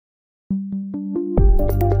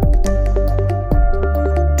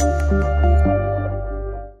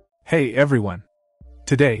Hey everyone!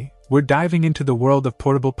 Today, we're diving into the world of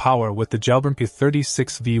portable power with the DJLBERMPW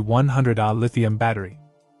 36V 100Ah Lithium battery.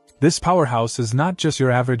 This powerhouse is not just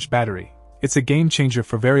your average battery, it's a game changer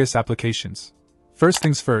for various applications. First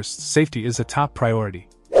things first, safety is a top priority.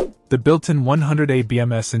 The built-in 100Ah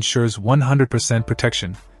BMS ensures 100%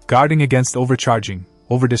 protection, guarding against overcharging,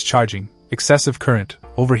 overdischarging, excessive current,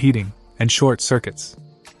 overheating, and short circuits.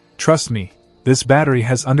 Trust me, this battery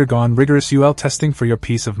has undergone rigorous UL testing for your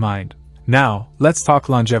peace of mind. Now, let's talk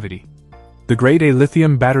longevity. The Grade A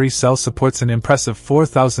lithium battery cell supports an impressive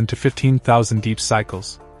 4,000 to 15,000 deep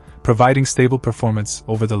cycles, providing stable performance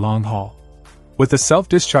over the long haul. With a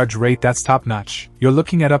self-discharge rate that's top-notch, you're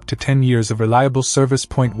looking at up to 10 years of reliable service.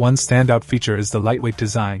 One standout feature is the lightweight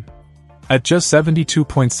design. At just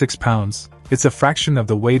 72.6 pounds, it's a fraction of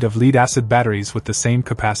the weight of lead-acid batteries with the same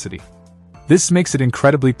capacity. This makes it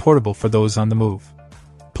incredibly portable for those on the move.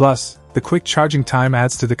 Plus, the quick charging time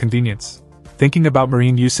adds to the convenience. Thinking about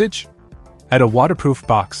marine usage? Add a waterproof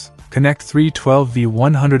box, connect 3 12V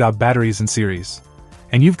 100Ah batteries in series,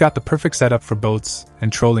 and you've got the perfect setup for boats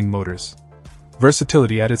and trolling motors.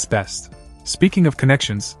 Versatility at its best. Speaking of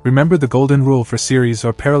connections, remember the golden rule for series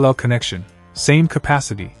or parallel connection: same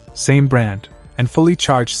capacity, same brand, and fully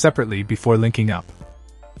charged separately before linking up.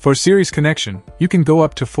 For series connection, you can go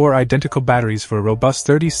up to 4 identical batteries for a robust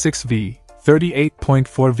 36V,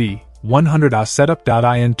 38.4V, 100Ah setup.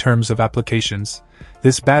 In terms of applications,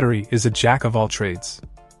 this battery is a jack of all trades.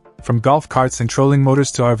 From golf carts and trolling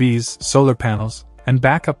motors to RVs, solar panels, and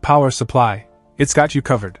backup power supply, it's got you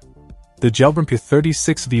covered. The DJLBERMPW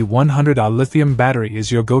 36V 100Ah Lithium battery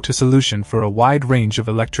is your go-to solution for a wide range of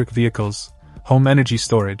electric vehicles, home energy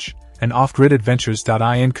storage, and off-grid adventures.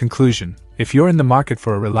 In conclusion, if you're in the market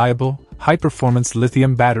for a reliable, high-performance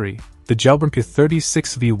lithium battery, the DJLBERMPW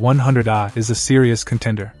 36V 100Ah is a serious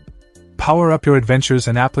contender. Power up your adventures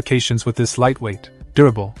and applications with this lightweight,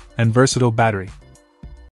 durable, and versatile battery.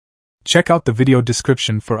 Check out the video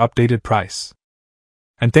description for updated price.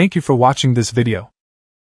 And thank you for watching this video.